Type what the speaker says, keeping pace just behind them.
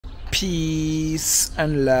Peace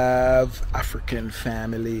and love, African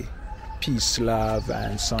family. Peace, love,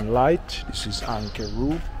 and sunlight. This is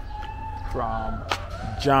Ankeru from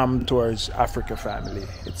Jam Tours Africa family.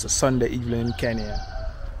 It's a Sunday evening in Kenya,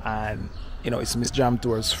 and it's Miss Jam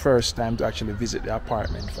Tours' first time to actually visit the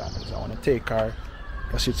apartment family. So I want to take her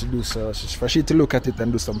for she to do so, for she to look at it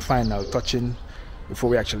and do some final touching before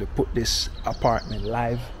we actually put this apartment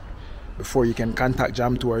live. Before you can contact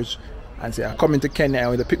Jam Tours and say, I'm coming to Kenya, and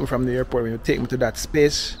when you pick me from the airport, when you take me to that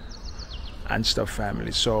space and stuff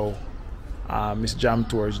family. So Miss Jam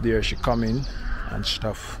Tours there, she coming and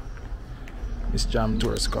stuff. Miss Jam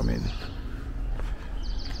Tours coming.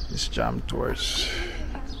 Miss Jam Tours.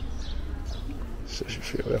 So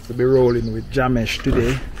we have to be rolling with Jamesh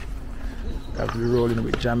today. We have to be rolling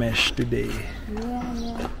with Jamesh today.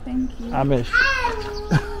 Yeah, thank you. Amesh.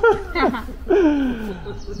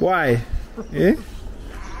 Why? Eh?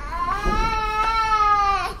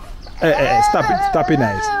 Stop it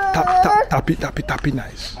nice. Tap it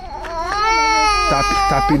nice.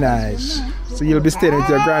 Tap it nice. So you'll be staying with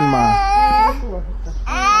your grandma.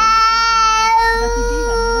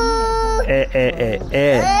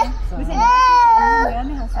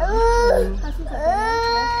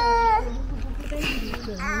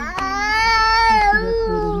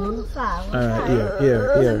 Alright, here.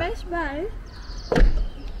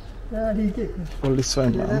 Hold this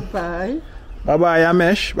one, man. Bye bye,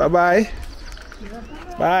 Amesh. Bye bye.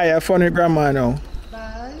 Bye, have fun with grandma now.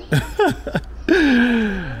 Bye.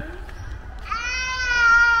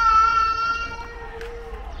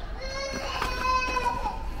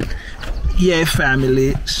 Yeah,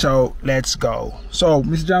 family. So let's go. So,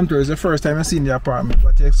 Miss Jam Tour, is the first time I've seen the apartment.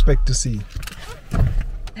 What do you expect to see? I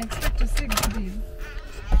expect to see goodies.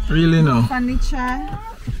 Really, no? Furniture.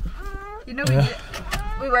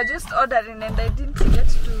 We were just ordering and I didn't get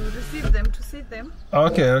to receive them, to see them.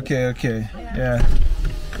 Okay. Yeah.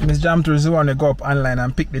 Miss Jam Tour is the one to go up online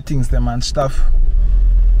and pick the things them and stuff.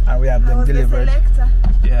 And we have them delivered.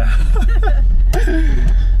 Yeah.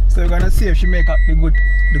 So we're gonna see if she make up the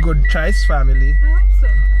good choice, family. I hope so.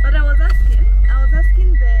 But I was asking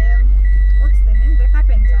the what's the name? The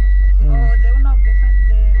carpenter or the owner of the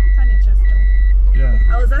furniture store. Yeah.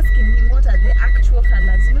 I was asking him what are the actual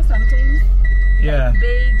colors. Sometimes like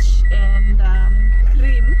beige and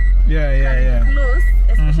cream. Yeah. Close,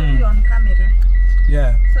 especially on camera.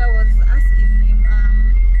 Yeah. So I was asking him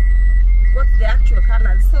what's the actual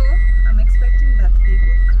colors. So I'm expecting that they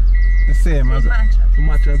look the same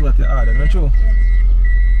match as what they ordered, not true?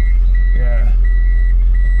 Yeah.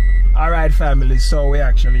 Alright, family, so we're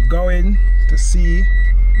actually going to see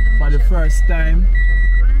for the first time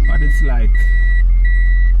what it's like.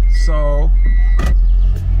 So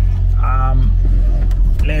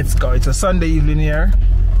let's go. It's a Sunday evening here,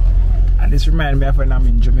 and this reminds me of when I'm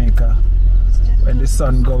in Jamaica when the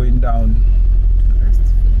sun going down.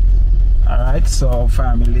 Alright, so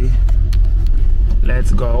family,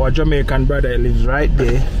 let's go. Our Jamaican brother lives right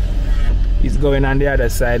there. He's going on the other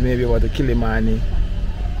side, maybe about the Kilimani.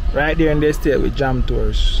 Right there in the estate with Jam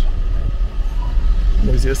Tours.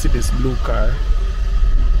 You see this blue car.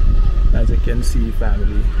 As you can see,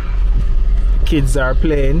 family. The kids are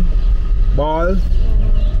playing ball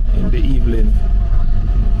in the evening.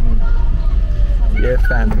 Yeah,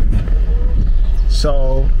 family.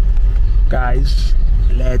 So, guys,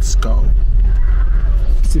 let's go.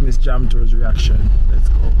 See Miss Jam Tours' reaction. Let's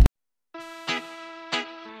go.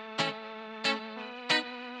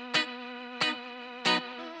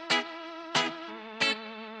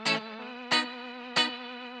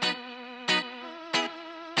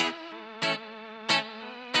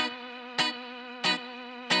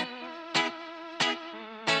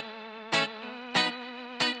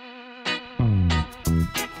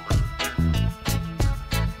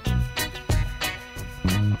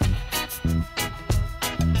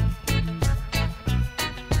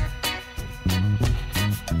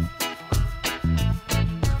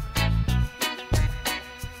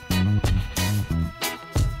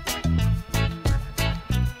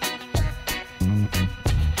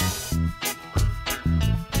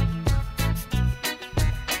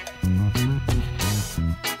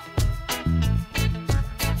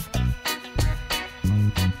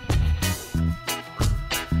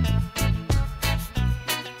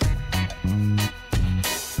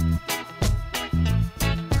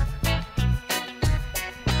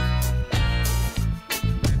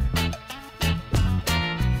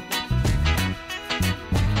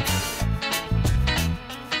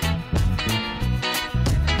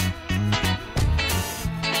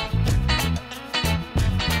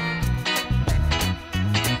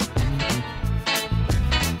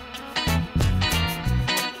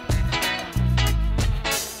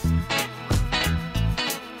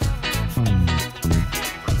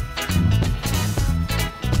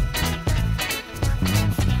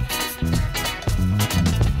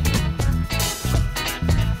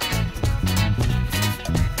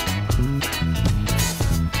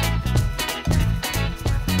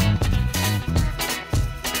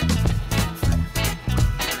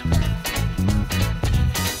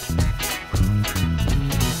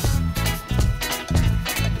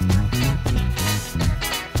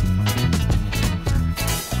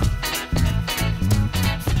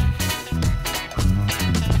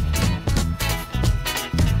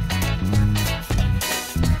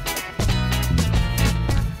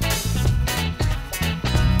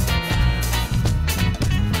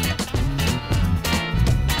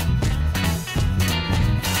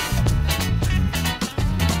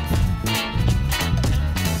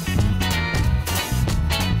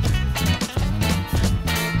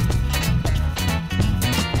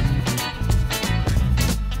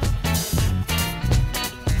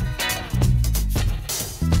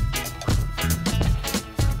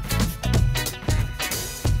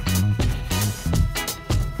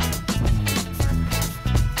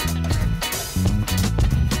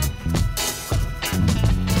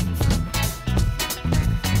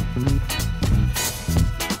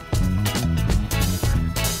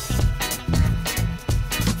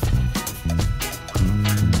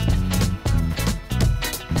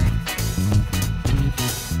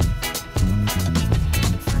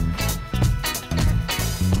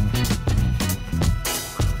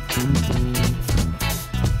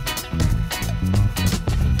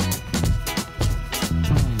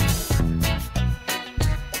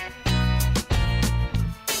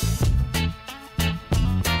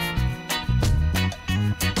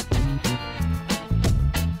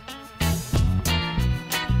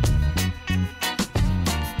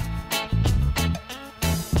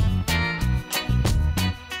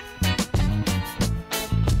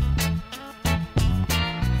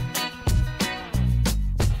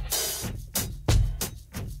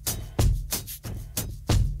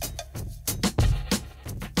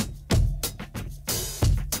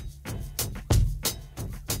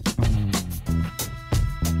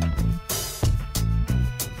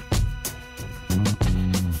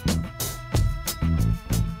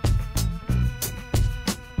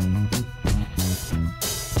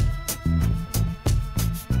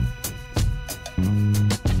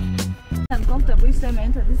 Each time I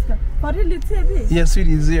enter this car. For real, it's here. Yes, it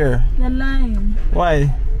is here. You're lying.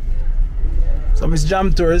 Why? So Miss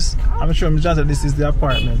Jam Tours, I'm sure Miss Jam said this is the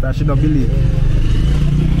apartment. I should not believe.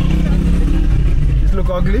 It look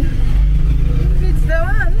ugly? If it's the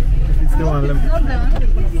one. If it's the one, let me. Not the one.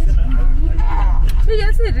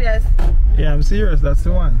 You're serious? Yeah, I'm serious. That's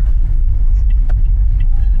the one.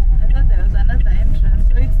 I thought there was another entrance.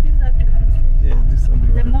 So it's this ugly one. Yeah, this one.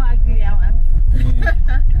 The more uglier one. Yeah.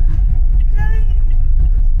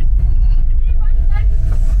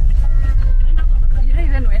 You know,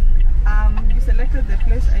 even when you selected the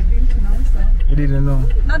place, I didn't know. So You didn't know?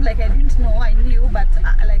 not like I didn't know, I knew, but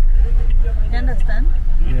like, you understand?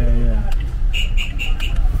 Yeah, yeah.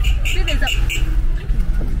 See, there's a.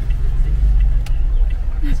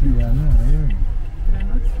 See, I know. Yeah. They're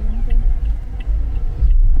not seeing them.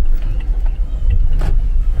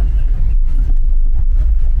 I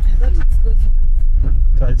thought it's those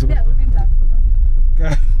ones. So it's Yeah, I wouldn't have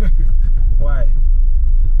gone. Why?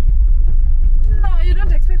 No, you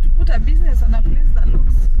don't expect to put a business on a place that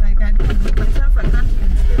looks like I myself. I can't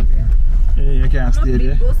even stay there. Yeah, you can't Not stay being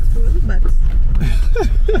there. boastful, but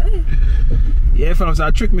Yeah, fellas,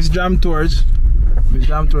 I trick Miss Jam Tours. Miss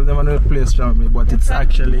Jam Tours never know the place from me, but it's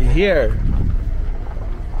actually here.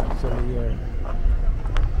 Actually here.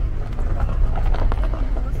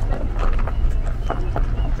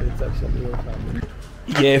 It's actually here, family.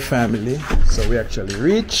 Yeah, family. So we actually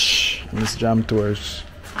reach Miss Jam Tours'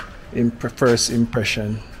 first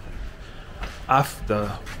impression of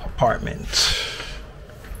the apartment.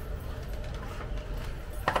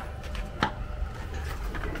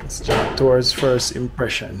 Miss Jam Tours' first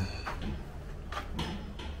impression.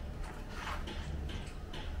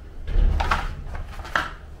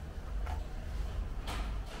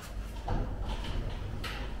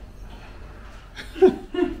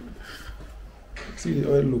 See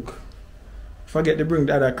the oil look. Forget to bring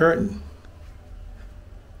the other curtain.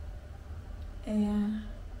 yeah.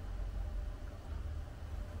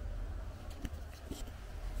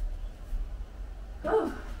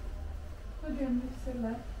 Oh, what do you want to say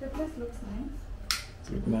that? The place looks nice.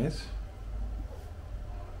 It look nice.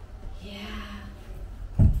 Yeah.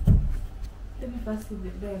 Let me first see the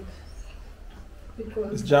bed.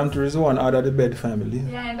 Because This Jam Tours is one out of the bed family.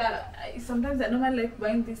 yeah, and sometimes I normally like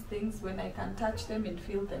buying these things when I can touch them and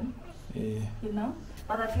feel them, Yeah. you know.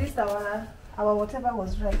 But at least our whatever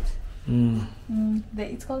was right.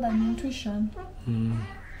 It's called an intuition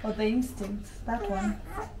or the instinct. That one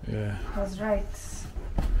Yeah. was right.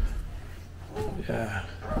 Yeah.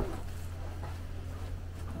 All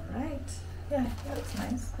right. Yeah, that's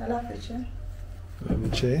nice. I love the chair. Love the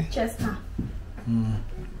chair. Chester. Mm.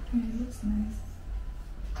 Yeah, it looks nice.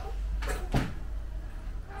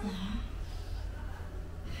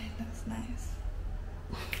 It looks nice.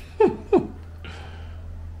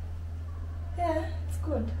 Yeah, it's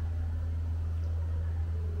good.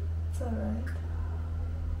 It's alright.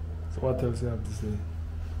 So what else you have to say?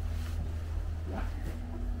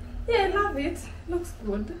 Yeah, I love it. Looks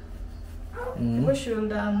good. People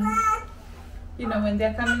should, you know, when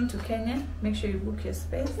they're coming to Kenya, make sure you book your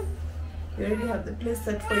space. You already have the place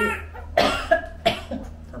set for you.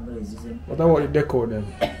 Somebody is using. What about the decor then?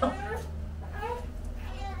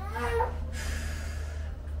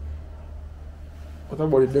 What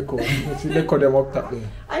about the decor? You see decor them up top there.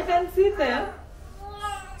 I can see them.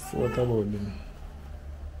 So what about them?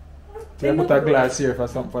 So you put a glass here for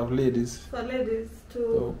some for ladies. For ladies to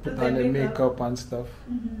So put do on the their makeup and stuff.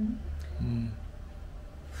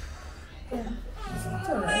 Yeah, it's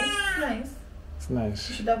alright. It's nice. It's nice.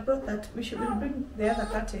 We should have brought that. We should bring the other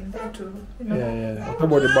curtain there too. You know. Yeah, yeah. What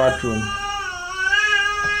about the bathroom?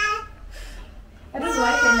 I don't know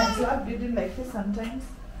why Kenyans love building like this sometimes.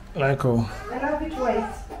 Like how? I love it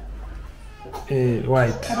white.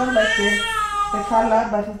 White. I don't like the color,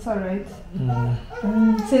 but it's alright.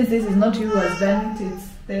 Since this is not you who has done it, it's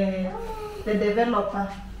the developer.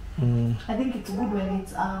 I think it's good when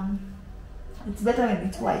it's better when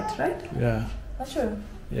it's white, right? Yeah. Not sure.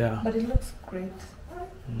 Yeah. But it looks great.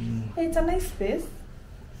 Hey, it's a nice space.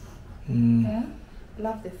 Yeah.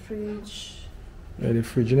 Love the fridge. Yeah, the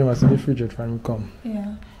fridge. You never see the fridge yet when we come.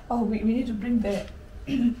 Yeah. Oh, we need to bring the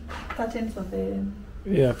curtains for the.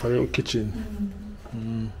 Yeah, for the kitchen.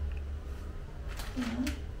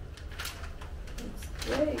 It's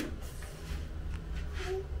great.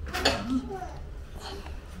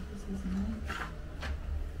 This is nice.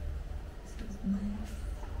 This is nice.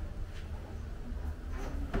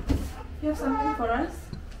 You have something for us?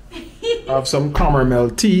 I have some caramel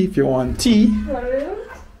tea if you want tea. For real?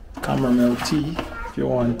 Caramel tea if you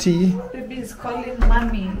want tea. Baby is calling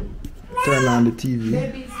mommy. Turn on the TV.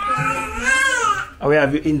 Baby is calling mommy. And we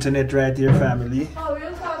have your internet right here, family. Oh, we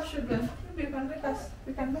also have sugar. Maybe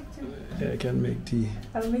we can make tea. Yeah, I can make tea.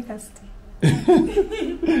 I'll make us tea.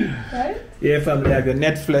 Right? Yeah, family, you have your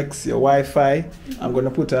Netflix, your Wi-Fi. I'm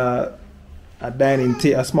gonna put a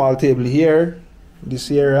small table here,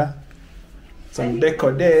 this area. Some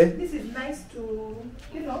decor there. This is nice to,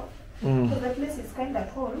 because the place is kind of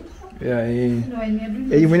cold. Yeah, You know, when you're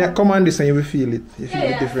doing when you come on this and you will feel it. You feel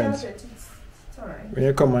the difference. It's alright. When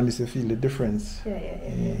you come on this, you feel the difference. Yeah.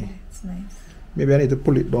 It's nice. Maybe I need to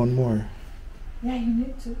pull it down more. Yeah, you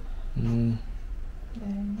need to. Yeah, you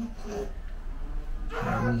need to.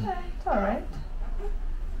 It's alright.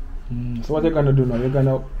 So what you're gonna do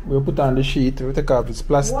now? We'll put on the sheet. We'll take off this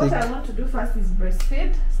plastic. What I want to do first is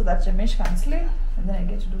breastfeed so that Jamesh can sleep, and then I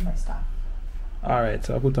get to do my stuff. All right.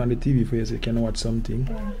 So I'll put on the TV for you so you can watch something.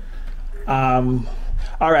 Yeah.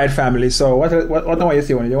 All right, family. So what I want you to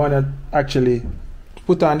say? You want to actually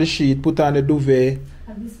put on the sheet, put on the duvet.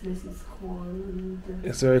 And this place is cold.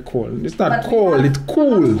 It's very cold. It's not cold. It's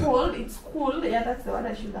cool. Not cold. It's cool. Yeah, that's the word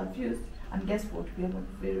I should have used. And guess what? We have a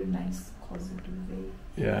very nice cozy duvet.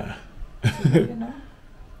 Yeah. You know?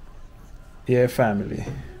 Yeah, family.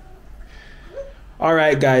 All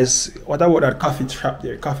right, guys. What about that coffee shop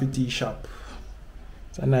there? Coffee tea shop.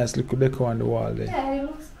 It's a nice little decor on the wall there. Yeah, it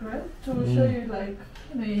looks great. To show you, like,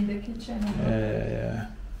 in the kitchen. Yeah.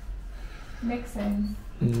 Makes sense.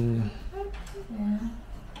 Yeah.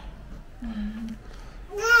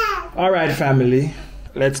 All right, family.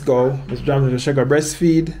 Let's go. Miss Jam will sugar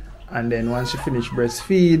breastfeed, and then once she finish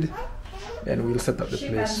breastfeed, then we'll set up the She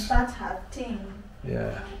place. can start her thing.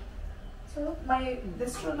 Yeah. So the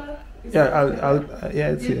stroller is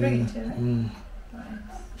It's you here. bring it,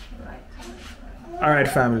 right? All right,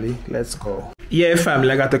 family, let's go. Yeah, family,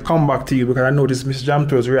 I got to come back to you because I noticed Miss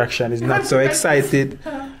Jamto's reaction is not so excited.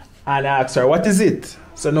 And I asked her, what is it?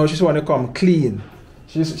 So now she want to come clean.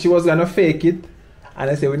 She was going to fake it. And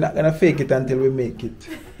I said, we're not going to fake it until we make it.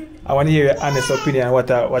 I want to hear your honest opinion. What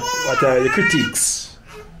are your critiques?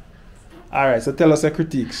 All right, so tell us your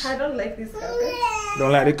critiques. I don't like this carpet.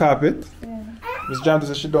 Don't like the carpet? Yeah. Miss Jamto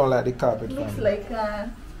says she don't like the carpet. It looks family.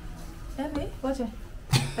 like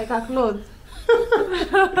like a clothes.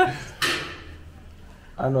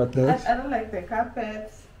 And what else? I don't like the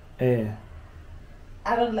carpets. Yeah.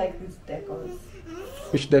 I don't like these decors.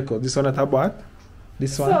 Which decor? This one at her back?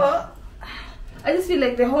 This one? So, I just feel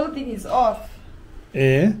like the whole thing is off.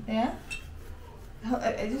 Yeah. Yeah?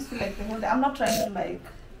 I just feel like the whole thing. I'm not trying to like...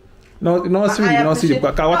 No, sweetie.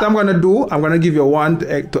 Because what I'm going to do, I'm going to give you one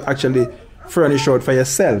to actually furnish out for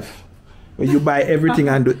yourself. Where you buy everything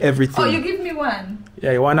and do everything. Oh, you give me one?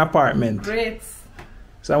 Yeah, one apartment. Great.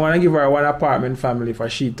 So I want to give her one apartment, family, for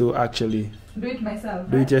she to actually... Do it myself.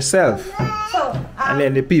 Do it yourself. So, and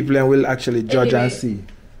then the people will actually judge anyway, and see.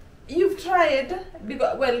 You've tried,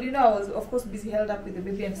 because, well, I was, of course, busy held up with the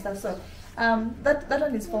baby and stuff. So, that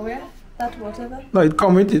one is for where? That whatever? No, it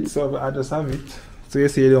come with it, so I just have it. So you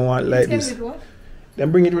say you don't want like this. With what?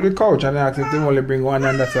 Then bring it with the couch and ask if they only bring one,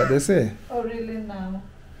 and that's what they say. Oh, really? Now?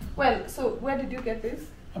 Well, so where did you get this?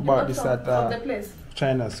 About this at the place?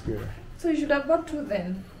 China Square. So you should have got two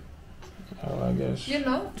then. Oh, I guess. This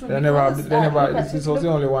was the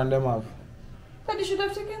only one them have. But you should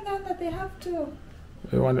have taken that they have two.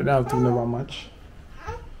 They have to never match.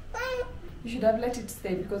 You should have let it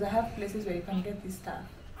stay because I have places where you can get this stuff.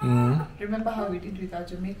 Remember how we did with our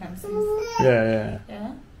Jamaican sis? Yeah.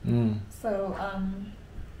 So,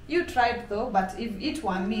 you tried though, but if it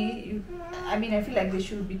were me, I feel like there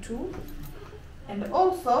should be two. And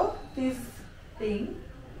also, this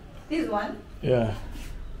one. Yeah.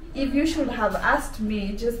 If you should have asked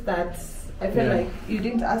me, just that I feel like you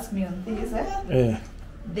didn't ask me on this. Yeah.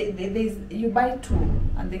 You buy two,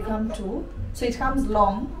 and they come two. So it comes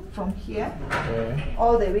long from here,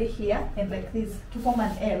 all the way here, and like this to form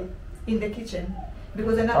an L in the kitchen.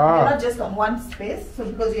 Because you're not just on one space. So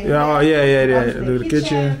because you're the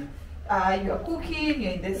kitchen. You're cooking,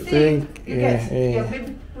 you're in the sink. You're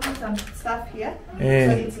maybe putting some stuff here. So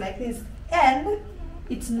it's like this, and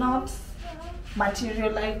it's not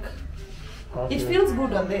material like. Okay. It feels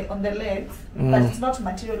good on the legs, but it's not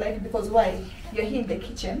material like because why? You're here in the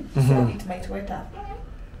kitchen, so it might wet up.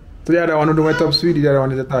 So the other one wouldn't wet up, sweetie. The other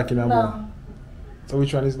one is talking about. No. So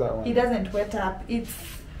which one is that one? It doesn't wet up. It's.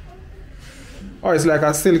 Oh, it's like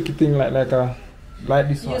a silky thing, like this one.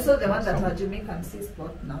 You saw the one that our Jamaican sis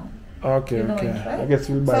bought now. Okay. It, right? I guess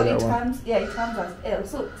we'll buy that one. It comes as L.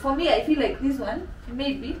 So for me, I feel like this one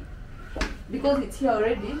maybe because it's here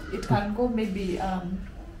already, it can go maybe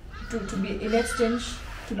to be in exchange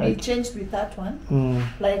to be changed with that one.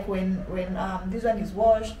 Like when this one is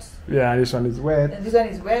washed. Yeah, this one is wet. And this one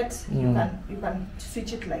is wet. You can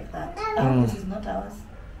switch it like that. This is not ours.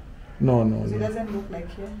 No. It doesn't look like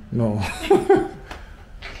here. No.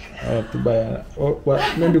 I have to buy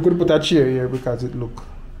maybe you could put a chair here because it look.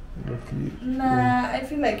 Nah, I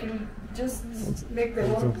feel like you just make the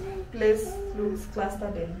whole place looks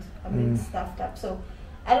clustered and stuffed up. So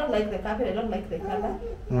I don't like the carpet. I don't like the color.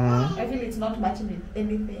 I feel it's not matching with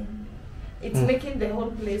anything. It's making the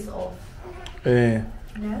whole place off. Yeah.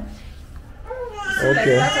 So like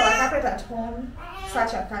that's our carpet at home,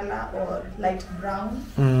 such a color or light brown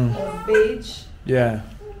or beige. Yeah.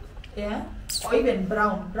 Or even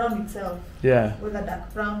brown itself. Yeah. Whether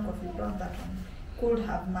dark brown, coffee brown, that one could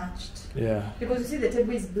have matched. Yeah. Because you see the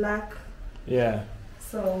table is black. Yeah.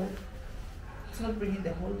 So it's not bringing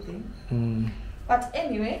the whole thing. But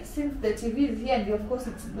anyway, since the TV is here and of course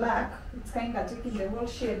it's black, it's kind of taking the whole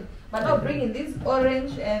shade. But now bringing this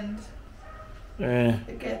orange and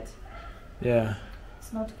you get. Yeah.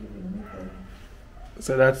 It's not giving me the.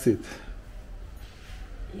 So that's it.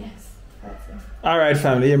 Yes. That's it. All right,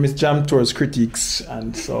 family. Here, Miss Jam Tour's critiques,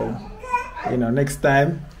 and so next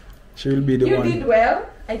time she will be the one. You did well.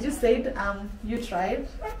 I just said you tried.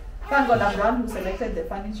 Thank God I'm the one who selected the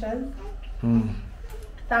furniture.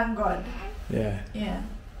 Thank God. Yeah.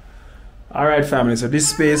 All right, family. So this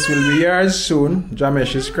space will be yours soon.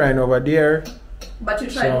 Jamesh is crying over there. But you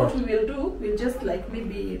tried. What we will do, we'll just like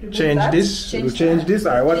maybe remove change that. This. We'll change this.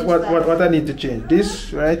 All right. What I need to change?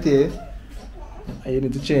 This right here. You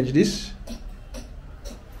need to change this.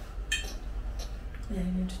 Yeah,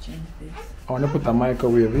 you need to change this. I want to put a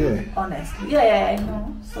microwave here. Honestly. Yeah, I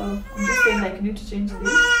know. So I'm just saying like you need to change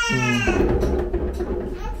this.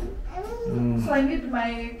 So I need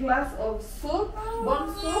my glass of soup,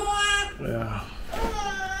 bone soup. Yeah.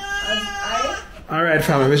 Alright,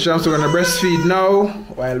 family, Miss Jones, we're gonna breastfeed now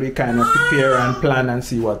while we kind of prepare and plan and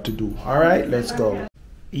see what to do. Alright, let's go.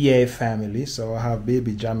 Yeah, family, so I have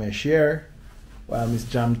baby Jamesh here while Miss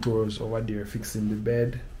Jam Tour's over there fixing the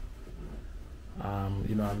bed.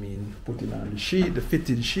 Putting on the sheet, the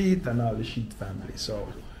fitted sheet and all the sheet, family. So,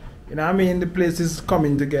 the place is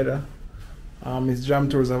coming together. Miss Jam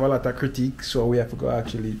Tours have a lot of critique, so we have to go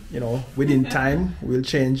actually, within time, we'll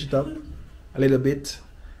change it up a little bit.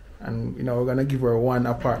 And, we're going to give her one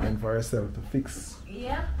apartment for herself to fix.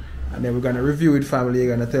 Yeah. And then we're going to review it, family.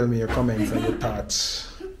 You're going to tell me your comments and your thoughts.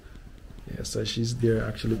 Yeah, so she's there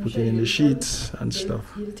actually putting in the sheets and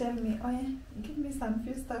stuff. You'll tell me, oh yeah, give me some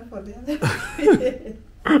few stuff for the other.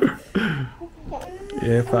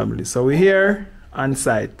 Yeah, family. So we're here on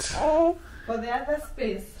site. For the other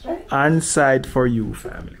space, right? On site for you,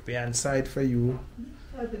 family. We're on site for you.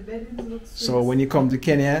 Oh, the bed looks so when you come to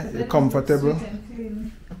Kenya, you're comfortable.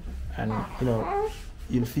 And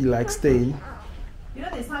you'll feel like staying.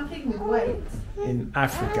 There's something with white. In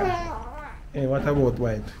Africa. Hey, what about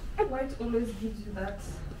white? White always gives you that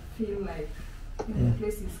feel like the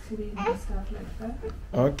place is clean and stuff like that.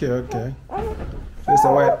 Okay. So it's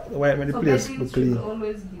a white when the place looks clean. Should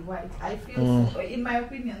always be white. I feel so, in my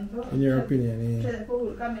opinion though. In your opinion, yeah. People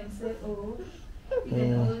will come and say, oh,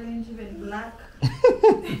 even orange, even black.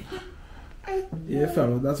 Yeah,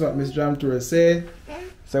 family, that's what Miss Jam Tour say.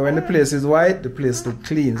 So when the place is white, the place looks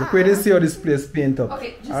clean. So where do you see how this place paint up?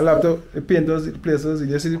 Okay, I'll have to paint the place.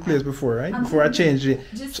 You see the place before, right? Before I change it.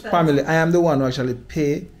 Family, I am the one who actually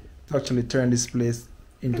pay to actually turn this place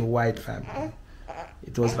into white, family.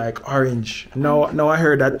 It was like orange. Now I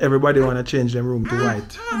heard that everybody want to change their room to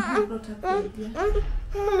white.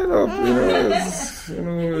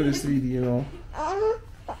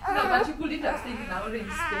 No, but you couldn't have stayed in our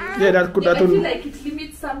orange state. Yeah, that could. I feel like it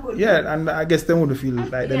limits somebody. Yeah, and I guess they would feel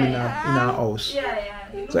like them in our house.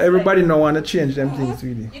 Yeah. So everybody now want to change them things,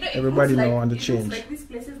 really. Everybody now want to change. It's like these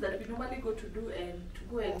places that we normally go to do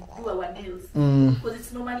our nails. Because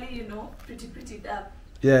it's normally, pretty up.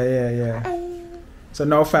 Yeah. So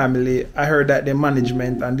now, family, I heard that the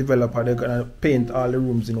management and developer, they're gonna paint all the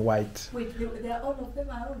rooms in white. Wait, they are all of them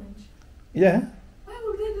are orange? Yeah. Why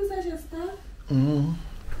would they do such a stuff?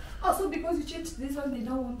 Also, because you changed this one, they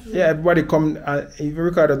don't want to. Yeah, everybody come. If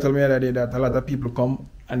Ricardo told me the other day that a lot of people come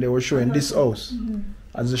and they were showing this house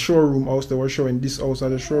as a showroom house. They were showing this house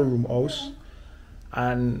as a showroom house,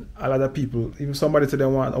 and a lot of people. If somebody said they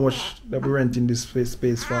want how much they'll be renting this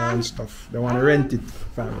space for and stuff, they want to rent it,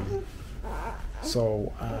 family.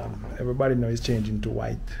 So everybody now is changing to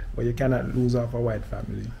white, but you cannot lose off a white,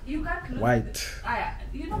 family. You can't lose white.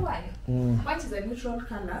 You know why? White is a neutral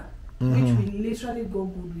color. Which will literally go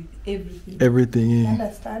good with everything. Everything, yeah. You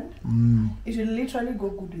understand? It will literally go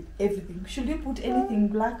good with everything. Should you put anything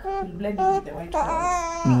black, it will blend it with the white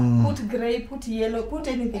color. Put grey, put yellow, put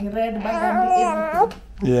anything, red, burgundy, everything.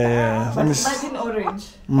 Yeah. But imagine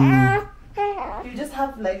orange. You just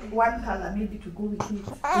have like one color maybe to go with it.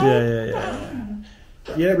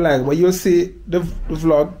 Yeah, like, but you'll see the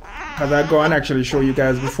vlog, because I go and actually show you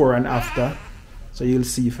guys before and after, so you'll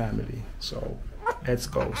see family. So let's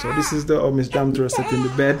go. So this is the Miss Jamtour set in the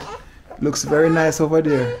bed. Looks very nice over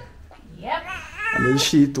there. Yep. And the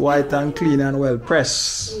sheet white and clean and well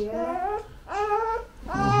pressed. Yeah.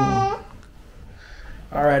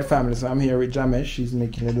 Alright family, so I'm here with Jamesh. She's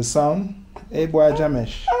making a little sound. Hey boy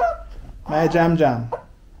Jamesh. My jam.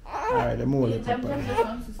 Alright, the move.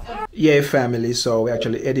 Yeah family, so we're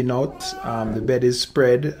actually heading out. The bed is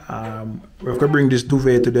spread. We're gonna bring this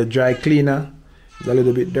duvet to the dry cleaner. It's a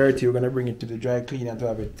little bit dirty. We're gonna bring it to the dry cleaner to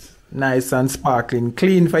have it nice and sparkling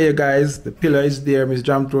clean for you guys. The pillow is there. Miss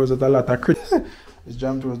Jamtour has a lot of criticism. Miss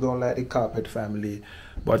Jamtour don't like the carpet family.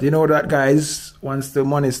 But you know that guys, once you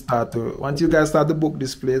guys start to book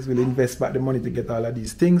this place, we'll invest back the money to get all of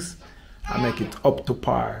these things and make it up to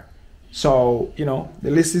par. So, you know,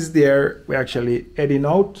 the list is there. We're actually heading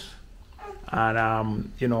out.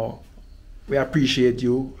 And, you know, we appreciate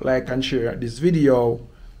you. Like and share this video.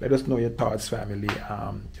 Let us know your thoughts, family.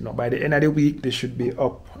 You know, by the end of the week, this should be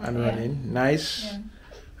up and running. Nice.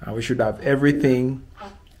 Yeah. We should have everything.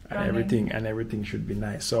 And everything should be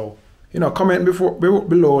nice. So, you know, comment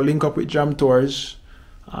below, link up with Jamtours.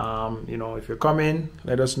 You know, if you're coming,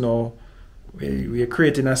 let us know. We are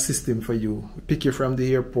creating a system for you. We pick you from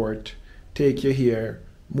the airport, take you here,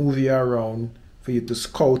 move you around for you to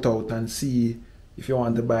scout out and see if you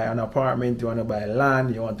want to buy an apartment, you want to buy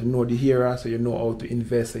land, you want to know the area, so you know how to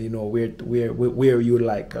invest, and you know where you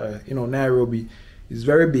like. You know, Nairobi is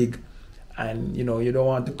very big, and you know you don't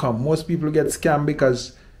want to come. Most people get scammed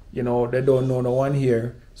because you know they don't know no one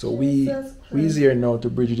here. So we's here now to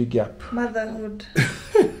bridge the gap. Motherhood.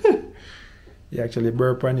 You actually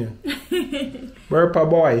burp on you. Burpa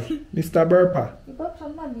boy. Mr. Burpa. You got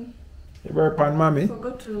some money. You burp on mommy. I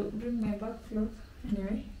forgot to bring my back clothes.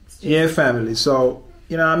 Anyway. Yeah, family. So,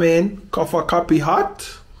 you know what I mean? Coffee copy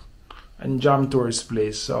hot and Jamtour's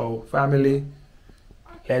place. So, family,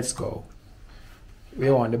 let's go. Where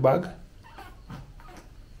you want the bag?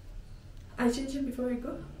 I change it before we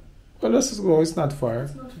go. Well, let's just go. It's not far.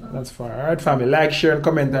 That's far. Alright, family. Like, share, and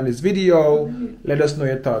comment on this video. Let us know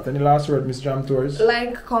your thoughts. Any last word, Miss Jamtours?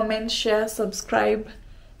 Like, comment, share, subscribe.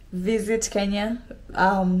 Visit Kenya.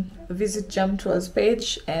 Visit Jamtour's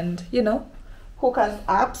page. And, you know, hook us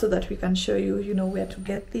up so that we can show you, you know, where to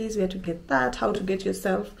get this, where to get that, how to get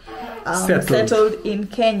yourself settled in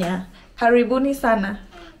Kenya. Karibuni sana.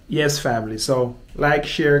 Yes, family. So, like,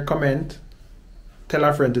 share, comment. Tell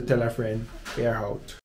a friend to tell a friend. We are out.